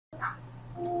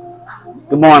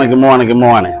Good morning, good morning, good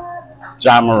morning.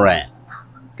 John Morant.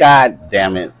 God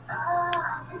damn it.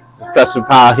 Special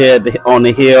power here on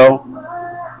the Hill.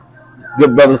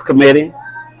 Good Brothers Committee.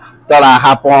 Thought I'd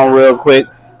hop on real quick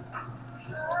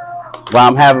while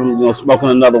I'm having, smoking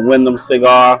another Wyndham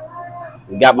cigar.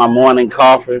 Got my morning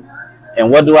coffee. And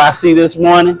what do I see this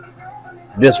morning?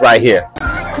 This right here.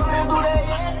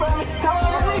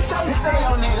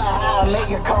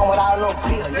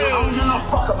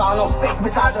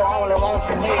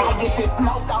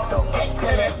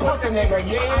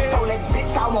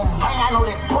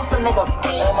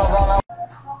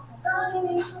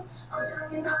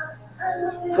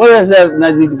 What does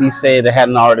that need to be said that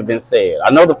hadn't already been said?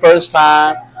 I know the first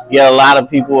time you had a lot of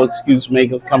people, excuse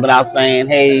makers, coming out saying,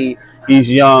 hey, he's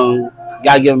young,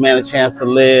 gotta give a man a chance to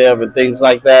live and things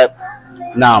like that.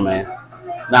 Nah, man.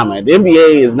 The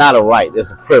NBA is not a right,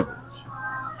 it's a privilege.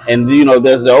 And,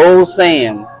 there's the old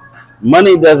saying,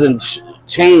 money doesn't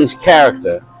change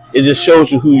character, it just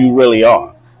shows you who you really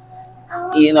are.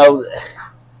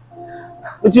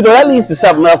 But, that leads to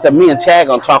something else that me and Chad are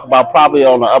going to talk about probably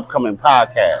on an upcoming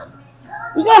podcast.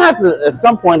 We're going to have to, at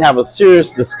some point, have a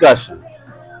serious discussion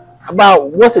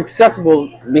about what's acceptable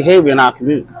behavior in our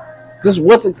community. Just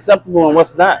what's acceptable and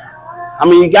what's not. I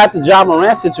mean, you got the John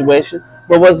Morant situation,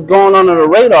 but what's going on under the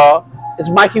radar is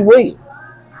Mikey Williams.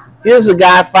 Here's a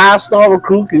guy, 5-star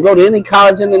recruit, can go to any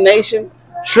college in the nation,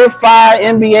 surefire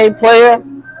NBA player.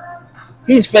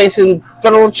 He's facing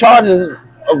federal charges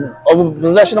of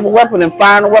possession of a weapon and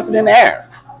firing a weapon in the air.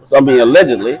 So,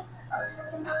 allegedly.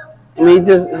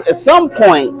 Just at some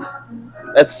point,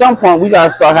 we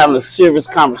gotta start having a serious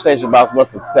conversation about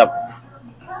what's acceptable.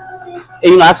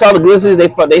 And, I saw the Grizzlies.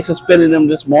 They suspended him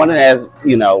this morning, as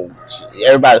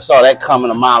everybody saw that coming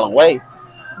a mile away.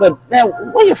 But man,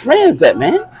 where your friends at,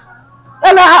 man?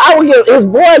 And his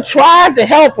boy tried to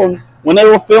help him when they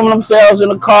were filming themselves in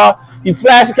the car. He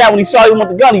flashed the camera. When he saw him with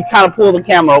the gun, he kind of pulled the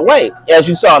camera away, as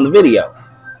you saw in the video.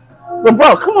 But,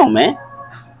 bro, come on, man.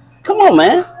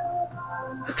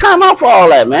 It's time out for all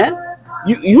that, man.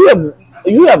 You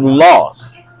have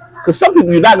lost. Because some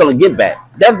people you're not going to get back.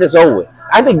 That's just over.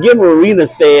 I think Gilbert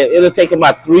Arenas said it'll take him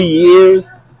about 3 years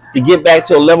to get back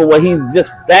to a level where he's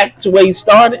just back to where he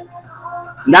started.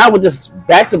 Now with this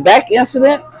back-to-back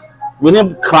incident, with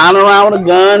him clowning around with a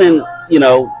gun and,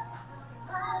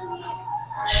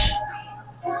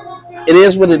 it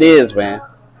is what it is, man.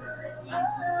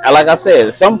 And like I said,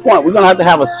 at some point, we're going to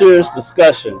have a serious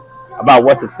discussion about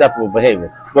what's acceptable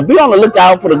behavior. But be on the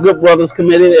lookout for the Good Brothers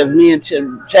Committee, as me and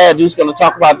Chad Juice going to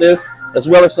talk about this, as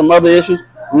well as some other issues.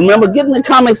 Remember, get in the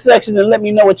comment section and let me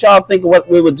know what y'all think of what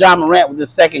with John Morant with this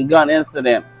second gun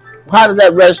incident. How does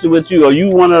that register with you? Or you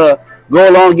want to go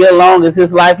along, get along, it's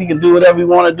his life, he can do whatever he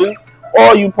want to do?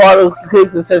 Or you part of the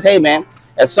clique that says, hey, man,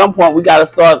 at some point, we got to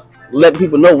start letting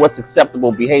people know what's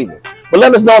acceptable behavior. But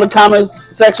let us know in the comments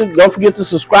section. Don't forget to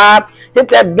subscribe. Hit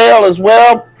that bell as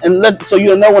well, and so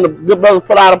you'll know when the Good Brothers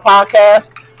put out a podcast.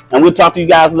 And we'll talk to you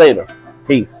guys later.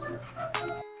 Peace.